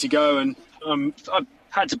of ready to go. And I've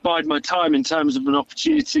had to bide my time in terms of an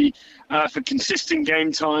opportunity for consistent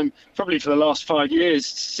game time, probably for the last 5 years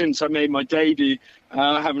since I made my debut.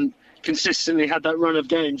 I haven't consistently had that run of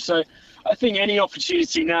games. So I think any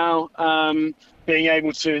opportunity now, being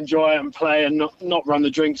able to enjoy it and play and not run the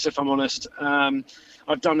drinks, if I'm honest.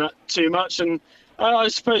 I've done that too much, and I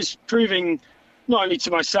suppose proving not only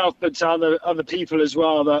to myself but to other people as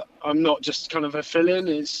well that I'm not just kind of a fill-in.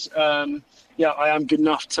 It's I am good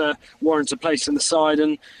enough to warrant a place in the side,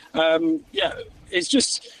 and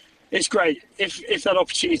it's great if that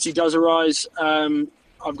opportunity does arise.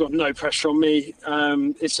 I've got no pressure on me.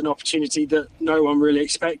 It's an opportunity that no one really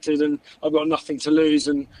expected, and I've got nothing to lose,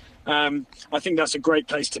 and I think that's a great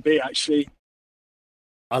place to be, actually.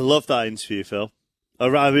 I love that interview, Phil.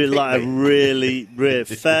 I mean, like a really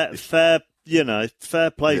fair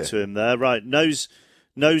play to him there. Right, knows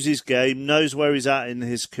his game, knows where he's at in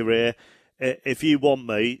his career. If you want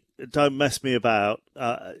me, don't mess me about.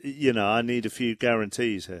 I need a few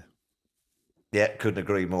guarantees here. Yeah, couldn't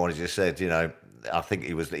agree more. As you said, I think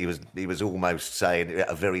he was almost saying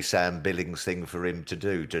a very Sam Billings thing for him to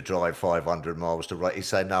do, to drive 500 miles to right. He's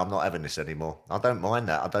saying, "No, I'm not having this anymore. I don't mind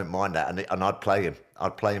that. And I'd play him.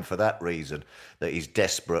 I'd play him for that reason, that he's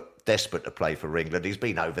desperate to play for England. He's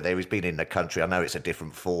been over there. He's been in the country. I know it's a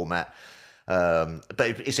different format, but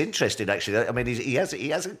it's interesting actually. I mean, he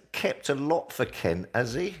hasn't kept a lot for Kent,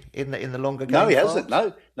 has he? In the longer game? No, he hasn't.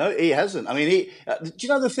 No, he hasn't. I mean, do you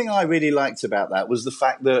know the thing I really liked about that was the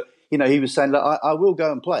fact that, he was saying, look, I will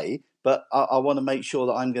go and play, but I want to make sure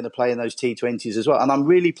that I'm going to play in those T20s as well. And I'm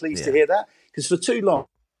really pleased to hear that, because for too long,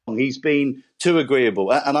 he's been too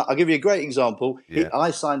agreeable. And I'll give you a great example. Yeah.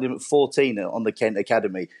 I signed him at 14 on the Kent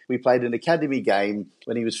Academy. We played an academy game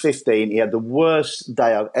when he was 15. He had the worst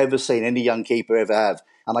day I've ever seen any young keeper ever have.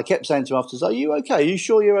 And I kept saying to him afterwards, "Are you okay? Are you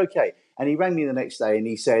sure you're okay?" And he rang me the next day and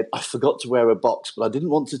he said, "I forgot to wear a box, but I didn't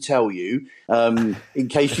want to tell you in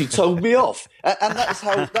case you told me off." And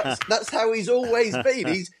that's how he's always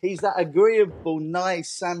been. He's that agreeable,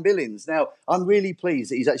 nice Sam Billings. Now, I'm really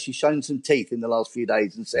pleased that he's actually shown some teeth in the last few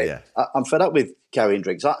days and said, "I'm fed up with carrying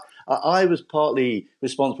drinks." I was partly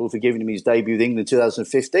responsible for giving him his debut with England in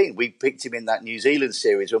 2015. We picked him in that New Zealand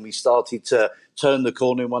series when we started to turn the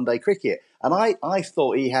corner in one-day cricket. And I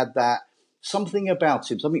thought he had that something about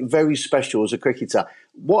him, something very special as a cricketer.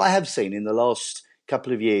 What I have seen in the last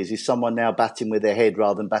couple of years is someone now batting with their head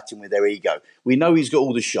rather than batting with their ego. We know he's got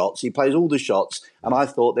all the shots. He plays all the shots. And I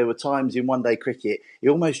thought there were times in one-day cricket, he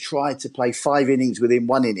almost tried to play 5 innings within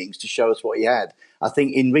 1 innings to show us what he had. I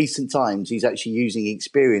think in recent times, he's actually using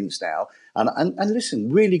experience now. And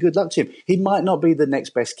listen, really good luck to him. He might not be the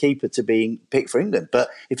next best keeper to being picked for England, but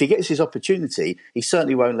if he gets his opportunity, he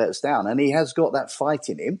certainly won't let us down. And he has got that fight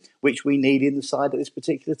in him, which we need in the side at this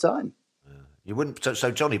particular time. You wouldn't.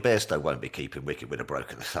 So Johnny Bairstow won't be keeping wicket with a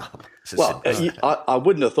broken thumb. Well, I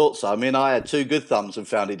wouldn't have thought so. I mean, I had 2 good thumbs and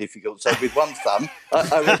found it difficult. So with one thumb,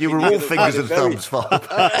 you were all fingers and thumbs, Farb.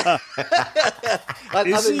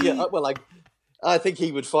 I think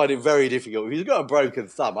he would find it very difficult. If he's got a broken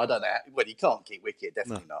thumb, I don't know. Well, he can't keep wicket,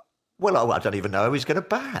 definitely not. Well, I don't even know how he's going to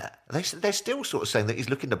bat. They're still sort of saying that he's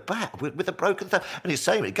looking to bat with a broken thumb. And he's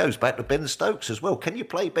saying it goes back to Ben Stokes as well. Can you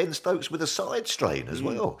play Ben Stokes with a side strain as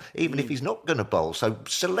well, even if he's not going to bowl? So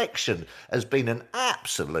selection has been an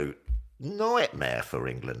absolute nightmare for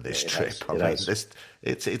England this trip.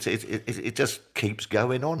 It just keeps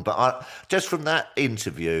going on. But just from that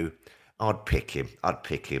interview, I'd pick him. I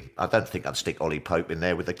don't think I'd stick Ollie Pope in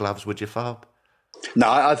there with the gloves, would you, Farb? No,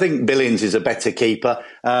 I think Billings is a better keeper.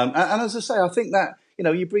 And as I say, I think that,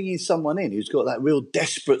 you're bringing someone in who's got that real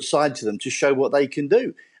desperate side to them to show what they can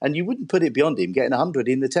do. And you wouldn't put it beyond him getting 100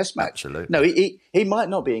 in the Test match. Absolutely. No, he might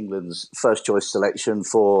not be England's first choice selection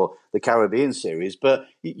for the Caribbean series, but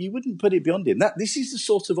you wouldn't put it beyond him. This is the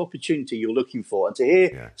sort of opportunity you're looking for. And to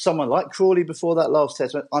hear someone like Crawley before that last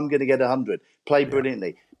Test match, I'm going to get 100, play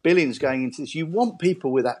brilliantly. Billings going into this, you want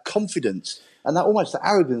people with that confidence and that almost the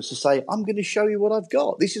arrogance to say, I'm going to show you what I've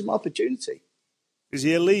got. This is my opportunity. Is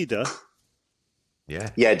he a leader? Yeah,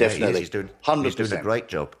 definitely. He's doing 100%. He's doing a great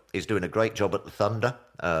job. He's doing a great job at the Thunder.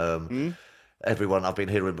 Everyone, I've been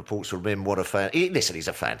hearing reports from him. What a fan! He's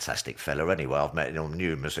a fantastic fella. Anyway, I've met him on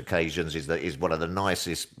numerous occasions. He's one of the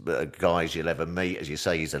nicest guys you'll ever meet. As you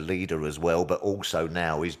say, he's a leader as well. But also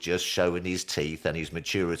now he's just showing his teeth and his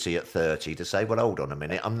maturity at 30 to say, well, hold on a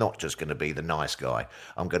minute. I'm not just going to be the nice guy.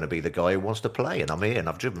 I'm going to be the guy who wants to play. And I'm here, and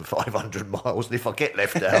I've driven 500 miles. And if I get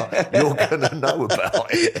left out, you're going to know about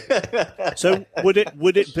it. So would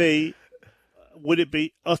it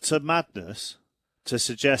be utter madness to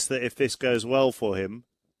suggest that if this goes well for him,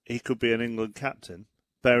 he could be an England captain?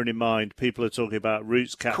 Bearing in mind, people are talking about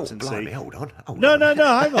Root's captaincy. Cool, blimey, hold on. No, hang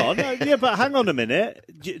on. Yeah, but hang on a minute.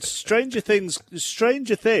 Stranger things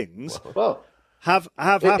have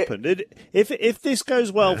happened. If this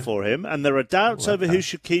goes well for him, and there are doubts over who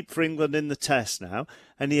should keep for England in the Test now,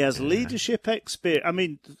 and he has leadership experience. I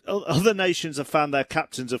mean, other nations have found their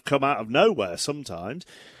captains have come out of nowhere sometimes.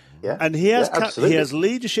 Yeah, and he has absolutely. he has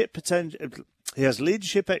leadership potential. He has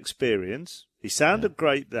leadership experience. He sounded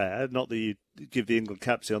great there. Not that you give the England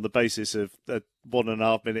captain on the basis of a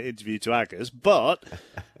 1.5 minute interview to Aggers, but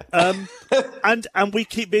and we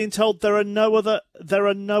keep being told there are no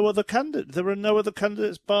other candidates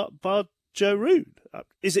but Joe Root.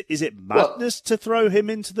 Is it madness to throw him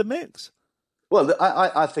into the mix? Well,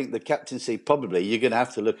 I think the captaincy, probably, you're going to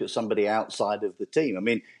have to look at somebody outside of the team. I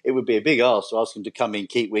mean, it would be a big ask to ask him to come in,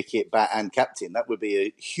 keep wicket, bat and captain. That would be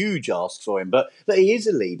a huge ask for him. But he is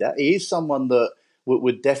a leader. He is someone that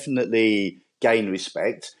would definitely gain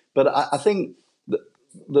respect. But I think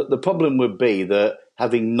the problem would be that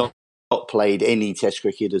having not played any Test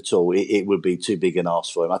cricket at all, it would be too big an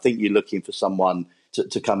ask for him. I think you're looking for someone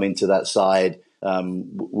to come into that side.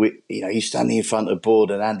 He's standing in front of Broad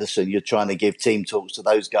and Anderson. You're trying to give team talks to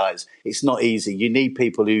those guys. It's not easy. You need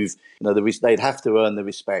people who've, they'd have to earn the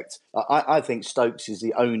respect. I think Stokes is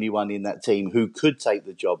the only one in that team who could take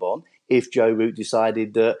the job on if Joe Root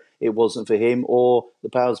decided that it wasn't for him, or the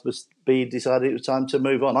powers be decided it was time to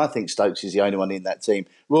move on. I think Stokes is the only one in that team.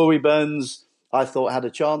 Rory Burns, I thought, had a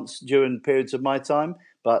chance during periods of my time,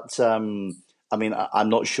 but I'm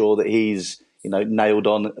not sure that he's nailed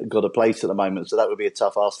on, got a place at the moment. So that would be a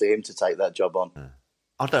tough ask for him to take that job on.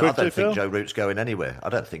 I don't think Joe Root's going anywhere. I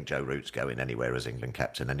don't think Joe Root's going anywhere as England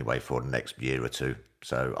captain anyway for the next year or two.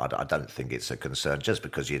 So I don't think it's a concern. Just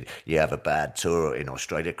because you have a bad tour in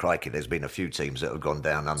Australia, crikey, there's been a few teams that have gone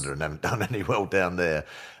down under and haven't done any well down there.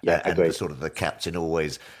 Yeah, and the captain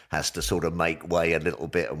always has to sort of make way a little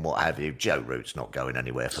bit and what have you. Joe Root's not going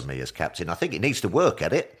anywhere for me as captain. I think he needs to work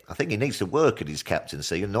at it. I think he needs to work at his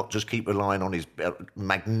captaincy and not just keep relying on his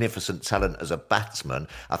magnificent talent as a batsman.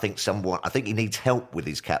 I think he needs help with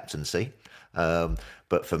his captaincy.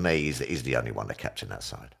 But for me, he's the only one to captain that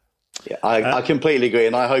side. Yeah, I completely agree,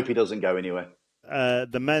 and I hope he doesn't go anywhere.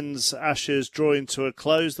 The men's Ashes drawing to a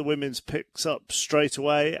close. The women's picks up straight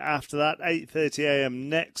away after that, 8:30 a.m.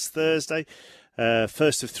 next Thursday.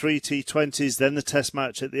 First of 3 T20s, then the Test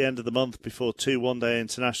match at the end of the month before 2 one-day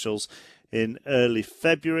internationals in early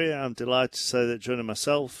February. I'm delighted to say that joining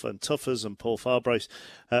myself and Tuffers and Paul Farbrace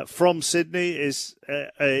from Sydney is...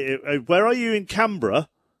 where are you in Canberra,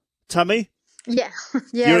 Tammy? Yeah,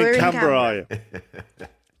 You're in Canberra, are you?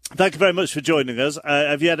 Thank you very much for joining us.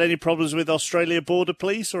 Have you had any problems with Australia Border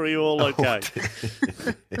Police, or are you all okay?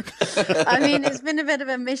 I mean, it's been a bit of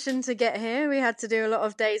a mission to get here. We had to do a lot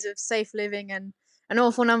of days of safe living and an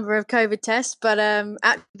awful number of COVID tests, but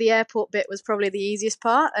the airport bit was probably the easiest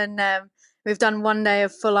part, and we've done 1 day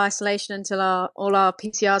of full isolation until all our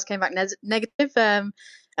PCRs came back negative. And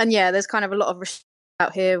yeah, there's kind of a lot of restrictions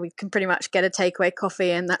out here. We can pretty much get a takeaway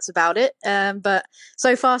coffee, and that's about it. But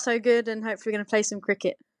so far, so good, and hopefully we're going to play some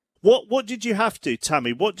cricket. What did you have to,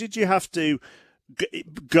 Tammy? What did you have to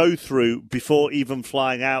go through before even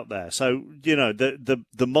flying out there? So, you know,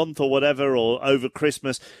 the month or whatever, or over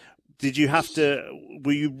Christmas,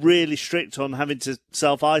 were you really strict on having to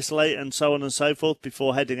self-isolate and so on and so forth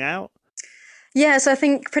before heading out? Yeah, so I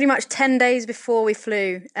think pretty much 10 days before we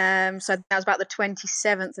flew, so that was about the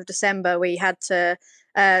 27th of December, we had to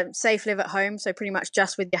safe live at home, so pretty much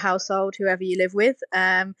just with your household, whoever you live with.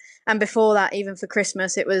 And before that, even for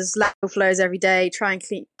Christmas, it was lateral flows every day, try and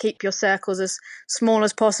keep your circles as small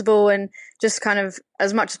as possible, and just kind of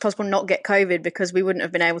as much as possible not get COVID, because we wouldn't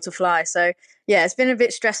have been able to fly. So yeah, it's been a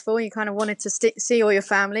bit stressful. You kind of wanted to see all your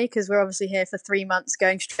family, because we're obviously here for 3 months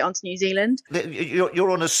going straight on to New Zealand.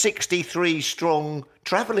 You're on a 63-strong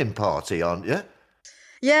travelling party, aren't you?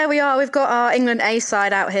 Yeah, we are. We've got our England A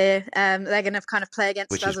side out here. They're going to kind of play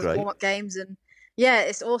against Which us as warm-up games. And yeah,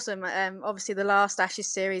 it's awesome. Obviously, the last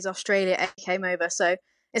Ashes series, Australia A came over. So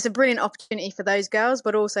it's a brilliant opportunity for those girls,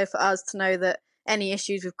 but also for us to know that any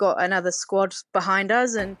issues, we've got another squad behind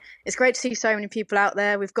us. And it's great to see so many people out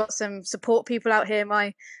there. We've got some support people out here.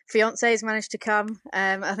 My fiance has managed to come.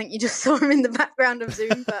 I think you just saw him in the background of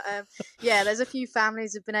Zoom. But yeah, there's a few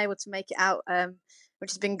families who've been able to make it out, which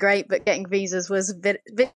has been great, but getting visas was a bit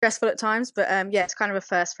stressful at times. But yeah, it's kind of a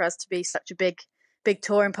first for us to be such a big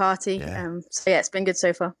touring party. Yeah. So yeah, it's been good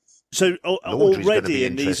so far. So already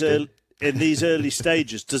in these early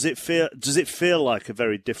stages, does it feel like a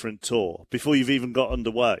very different tour before you've even got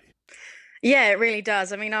underway? Yeah, it really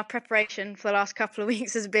does. I mean, our preparation for the last couple of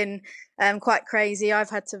weeks has been quite crazy. I've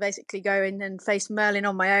had to basically go in and face Merlin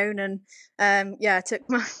on my own, and I took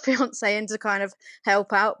my fiance in to kind of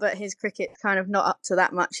help out, but his cricket's kind of not up to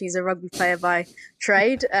that much. He's a rugby player by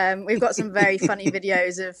trade. We've got some very funny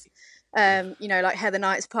videos of, like Heather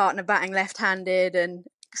Knight's partner batting left-handed, and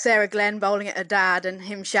Sarah Glenn bowling at her dad, and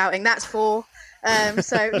him shouting, "That's four."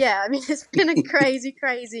 So yeah, I mean, it's been a crazy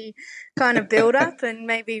kind of build up, and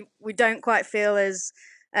maybe we don't quite feel as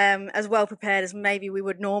well prepared as maybe we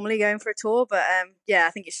would normally going for a tour. But I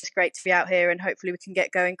think it's just great to be out here, and hopefully we can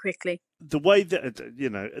get going quickly. The way that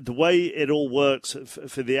the way it all works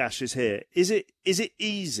for the Ashes here, is it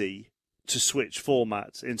easy to switch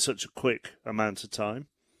formats in such a quick amount of time?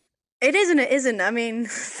 It isn't. I mean,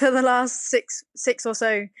 for the last six or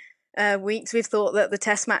so weeks, we've thought that the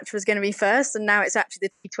Test match was going to be first, and now it's actually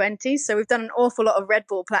the T20s. So we've done an awful lot of red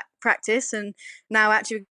ball practice, and now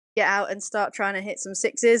actually get out and start trying to hit some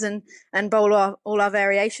sixes and bowl all our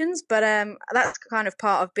variations. But that's kind of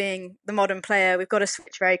part of being the modern player. We've got to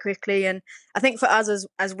switch very quickly, and I think for us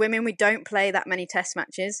as women, we don't play that many Test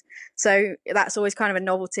matches, so that's always kind of a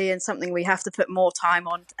novelty and something we have to put more time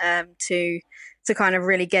on to kind of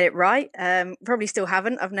really get it right. Probably still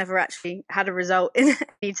haven't. I've never actually had a result in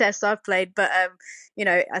any tests I've played, but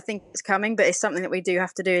I think it's coming. But it's something that we do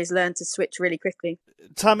have to do, is learn to switch really quickly.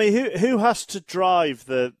 Tammy, who has to drive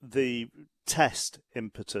the test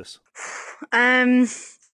impetus? I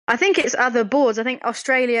think it's other boards. I think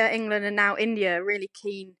Australia, England, and now India are really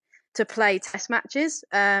keen to play Test matches.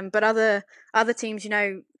 But other teams,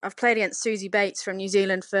 I've played against Susie Bates from New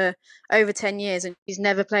Zealand for over 10 years, and she's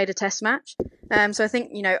never played a Test match. So I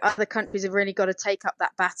think, other countries have really got to take up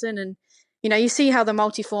that baton. And, you see how the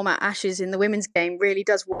multi-format Ashes in the women's game really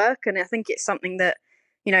does work. And I think it's something that,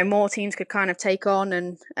 more teams could kind of take on.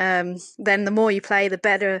 And then the more you play, the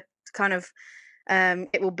better kind of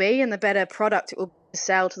it will be, and the better product it will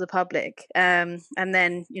sell to the public. And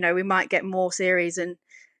then, we might get more series. And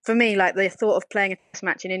for me, like, the thought of playing a Test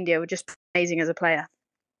match in India would just be amazing as a player.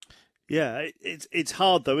 Yeah, it's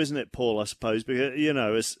hard though, isn't it, Paul? I suppose,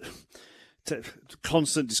 because it's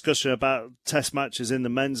constant discussion about Test matches in the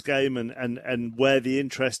men's game and where the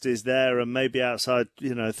interest is there, and maybe outside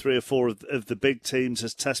 3 or 4 of the big teams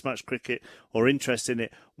as Test match cricket or interest in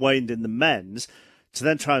it waned in the men's. To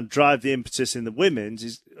then try and drive the impetus in the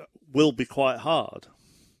women's will be quite hard.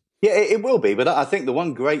 Yeah, it will be. But I think the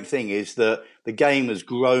one great thing is that the game has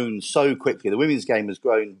grown so quickly. The women's game has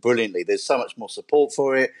grown brilliantly. There's so much more support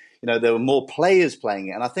for it. There are more players playing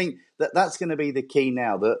it. And I think that's going to be the key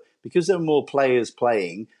now, that because there are more players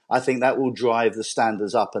playing, I think that will drive the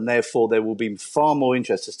standards up. And therefore, there will be far more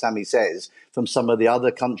interest, as Tammy says, from some of the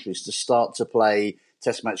other countries to start to play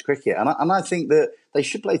Test match cricket. And I think that they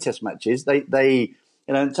should play Test matches.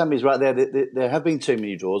 And Tammy's right there. There have been too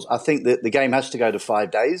many draws. I think that the game has to go to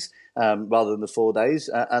 5 days rather than the 4 days.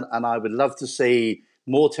 And I would love to see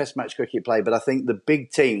more Test match cricket play. But I think the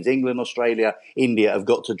big teams, England, Australia, India, have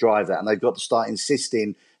got to drive that. And they've got to start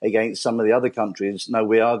insisting against some of the other countries, no,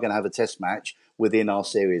 we are going to have a Test match within our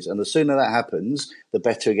series. And the sooner that happens, the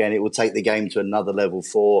better, again, it will take the game to another level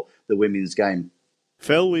for the women's game.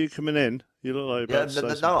 Phil, were you coming in? You look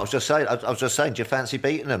like I was just saying. Do you fancy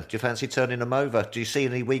beating them? Do you fancy turning them over? Do you see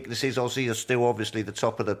any weaknesses? Aussie are still obviously the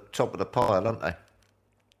top of the pile, aren't they?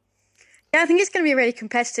 Yeah, I think it's going to be a really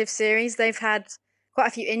competitive series. They've had quite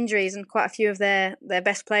a few injuries, and quite a few of their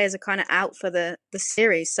best players are kind of out for the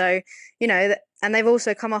series. So, and they've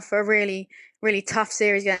also come off for a really, really tough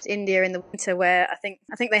series against India in the winter, where I think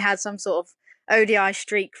they had some sort of ODI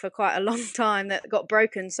streak for quite a long time that got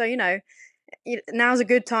broken. So, now's a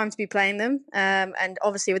good time to be playing them. And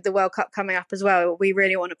obviously with the World Cup coming up as well, we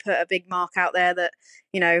really want to put a big mark out there that,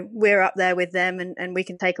 we're up there with them and we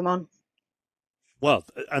can take them on. Well,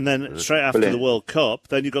 and then straight after the World Cup,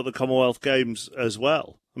 then you've got the Commonwealth Games as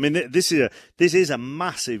well. I mean, this is a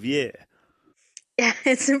massive year. Yeah,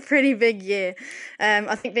 it's a pretty big year.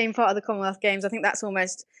 I think being part of the Commonwealth Games, I think that's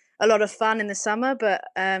almost a lot of fun in the summer. But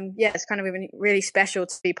it's kind of really special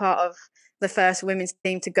to be part of the first women's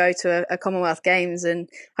team to go to a Commonwealth Games, and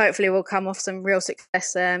hopefully we'll come off some real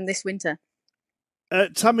success this winter.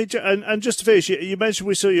 Tammy, and just to finish, you mentioned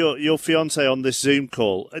we saw your fiancé on this Zoom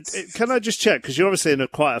call. Can I just check, because you're obviously in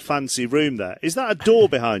quite a fancy room there. Is that a door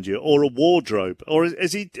behind you or a wardrobe? Or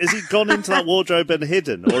has he gone into that wardrobe and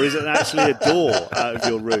hidden? Or is it actually a door out of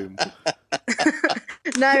your room?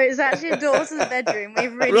 No, it's actually a door to the bedroom.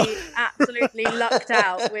 We've really absolutely lucked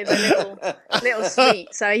out with a little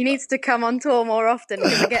suite. So he needs to come on tour more often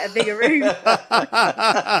because we get a bigger room.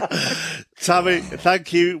 Tammy,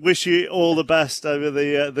 thank you. Wish you all the best over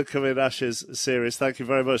the coming Ashes series. Thank you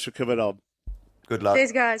very much for coming on. Good luck.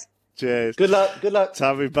 Cheers, guys. Cheers. Good luck.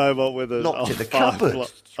 Tammy Beaumont with us. Locked in the cupboard.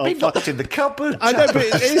 Locked in the cupboard. I know, but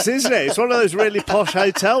it is, isn't it? It's one of those really posh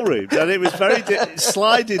hotel rooms, and it was very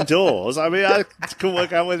sliding doors. I mean, I couldn't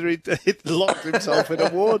work out whether he locked himself in a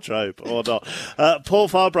wardrobe or not. Paul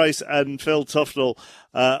Farbrace and Phil Tufnell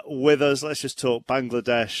with us. Let's just talk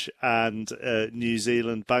Bangladesh and New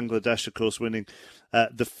Zealand. Bangladesh, of course, winning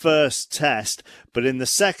the first test, but in the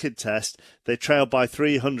second test, they trailed by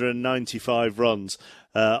 395 runs.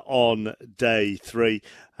 On day 3.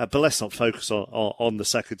 But let's not focus on the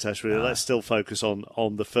second test, really. Let's still focus on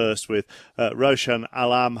the first with Roshan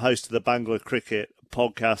Alam, host of the Bangla Cricket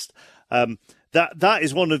podcast. That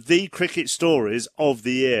is one of the cricket stories of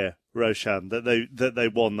the year, Roshan, that they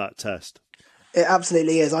won that test. It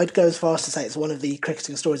absolutely is. I'd go as far as to say it's one of the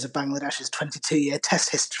cricketing stories of Bangladesh's 22-year test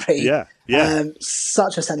history. Yeah.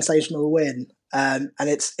 Such a sensational win. And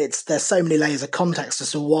there's so many layers of context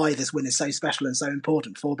as to why this win is so special and so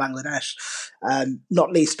important for Bangladesh.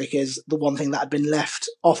 Not least because the one thing that had been left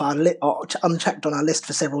off our unchecked on our list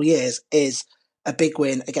for several years is a big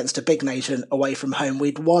win against a big nation away from home.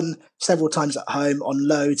 We'd won several times at home on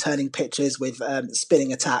low turning pitches with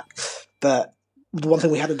spinning attack, but the one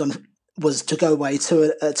thing we hadn't done was to go away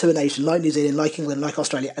to a nation like New Zealand, like England, like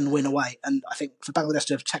Australia, and win away. And I think for Bangladesh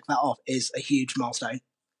to have checked that off is a huge milestone.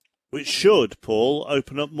 Which should, Paul,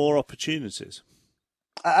 open up more opportunities.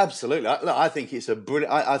 Absolutely. Look, I think it's a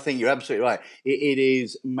brilliant. I think you're absolutely right. It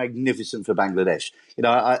is magnificent for Bangladesh.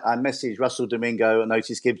 I messaged Russell Domingo and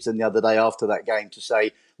Otis Gibson the other day after that game to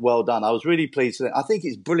say, well done. I was really pleased with it. I think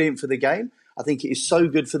it's brilliant for the game. I think it is so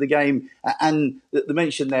good for the game. And the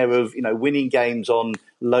mention there of, winning games on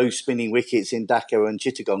low spinning wickets in Dhaka and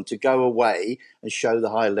Chittagong, to go away and show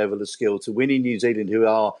the high level of skill, to win in New Zealand, who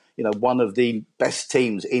are, one of the best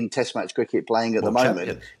teams in Test match cricket playing at the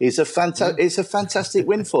moment, is a fantastic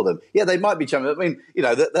win for them. Yeah, they might be champions. I mean,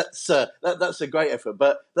 that's a great effort,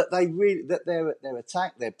 but their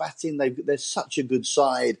attack, their batting, they're such a good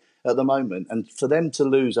side at the moment, and for them to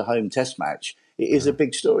lose a home Test match, it is a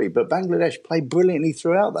big story. But Bangladesh played brilliantly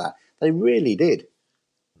throughout that. They really did.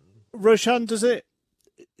 Roshan, does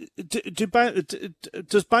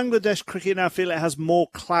Bangladesh cricket now feel it has more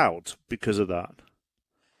clout because of that?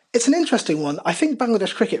 It's an interesting one. I think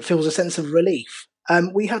Bangladesh cricket feels a sense of relief.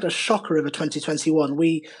 We had a shocker of a 2021.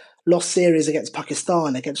 We lost series against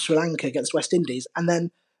Pakistan, against Sri Lanka, against West Indies, and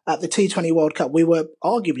then at the T20 World Cup, we were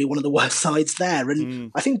arguably one of the worst sides there.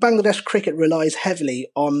 And I think Bangladesh cricket relies heavily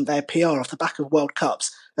on their PR off the back of World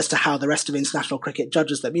Cups as to how the rest of international cricket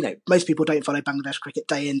judges them. You know, most people don't follow Bangladesh cricket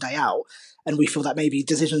day in, day out. And we feel that maybe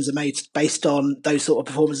decisions are made based on those sort of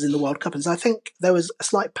performances in the World Cup. And so I think there was a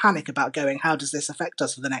slight panic about going, how does this affect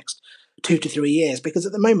us for the next 2 to 3 years? Because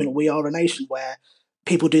at the moment, we are a nation where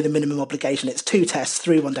people do the minimum obligation. It's 2 tests,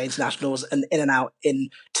 3 one-day internationals, and in and out in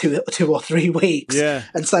 2 or 3 weeks. Yeah.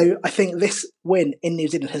 And so I think this win in New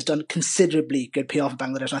Zealand has done considerably good PR for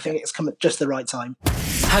Bangladesh. I think it's come at just the right time.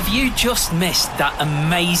 Have you just missed that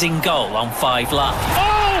amazing goal on 5 Live?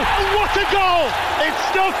 Oh, what a goal! It's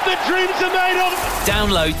stuff that dreams are made of.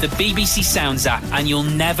 Download the BBC Sounds app and you'll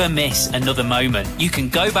never miss another moment. You can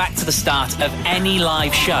go back to the start of any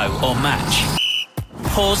live show or match,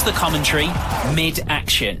 pause the commentary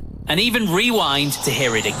mid-action, and even rewind to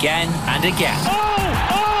hear it again and again.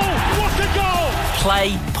 Oh, what a goal!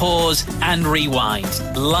 Play, pause, and rewind.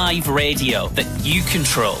 Live radio that you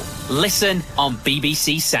control. Listen on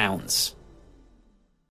BBC Sounds.